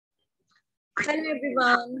Hello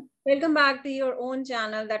everyone, welcome back to your own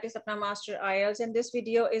channel, that is Apna Master IELTS, and this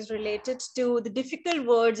video is related to the difficult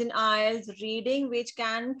words in IELTS reading which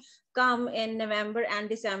can come in November and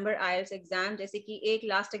December IELTS exam. जैसे कि एक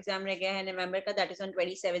last exam रह गया है नवंबर का, that is on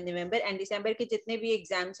 27 November, and दिसंबर के जितने भी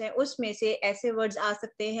एग्जाम्स हैं उसमें से ऐसे वर्ड्स आ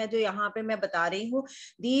सकते हैं जो यहाँ पे मैं बता रही हूँ.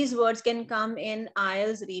 These words can come in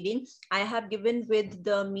IELTS reading. I have given with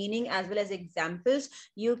the meaning as well as examples.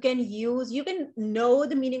 You can know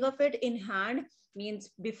the meaning of it in hand, means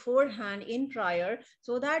beforehand, in prior,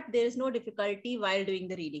 so that there is no difficulty while doing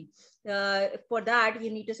the reading. For that you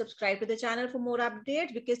need to subscribe to the channel for more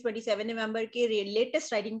updates, because 27 November ke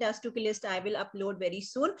latest writing task 2 ki list I will upload very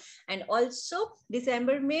soon. And also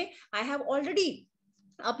December में I have already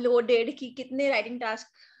uploaded कि कितने writing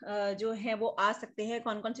task जो है वो आ सकते हैं,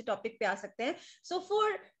 कौन कौन से टॉपिक पे आ सकते हैं. So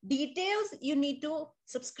for details you need to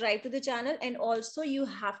subscribe to the channel, and also you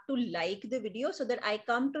have to like the video so that I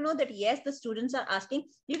come to know that yes, the students are asking.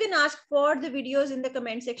 You can ask for the videos in the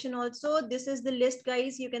comment section also. This is the list,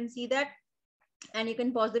 guys. You can see that, and you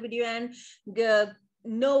can pause the video and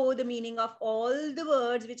know the meaning of all the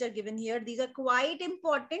words which are given here. These are quite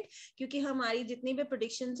important क्योंकि हमारी जितनी भी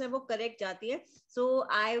predictions है वो correct जाती है. So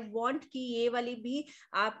I want कि ये वाली भी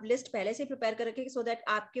आप list पहले से prepare कर रखें so that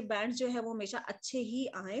आपके bands जो है वो हमेशा अच्छे ही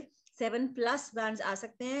आए. 7+ bands आ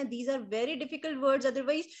सकते हैं. These are very difficult words.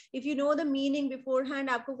 Otherwise, if you know the meaning beforehand,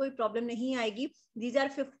 आपको कोई problem नहीं आएगी. These are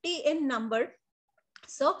 50 in number.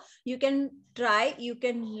 So you can try, you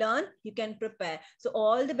can learn, you can prepare. So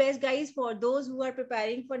all the best, guys, for those who are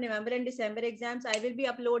preparing for November and December exams. I will be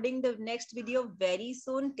uploading the next video very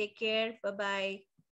soon. Take care. Bye bye.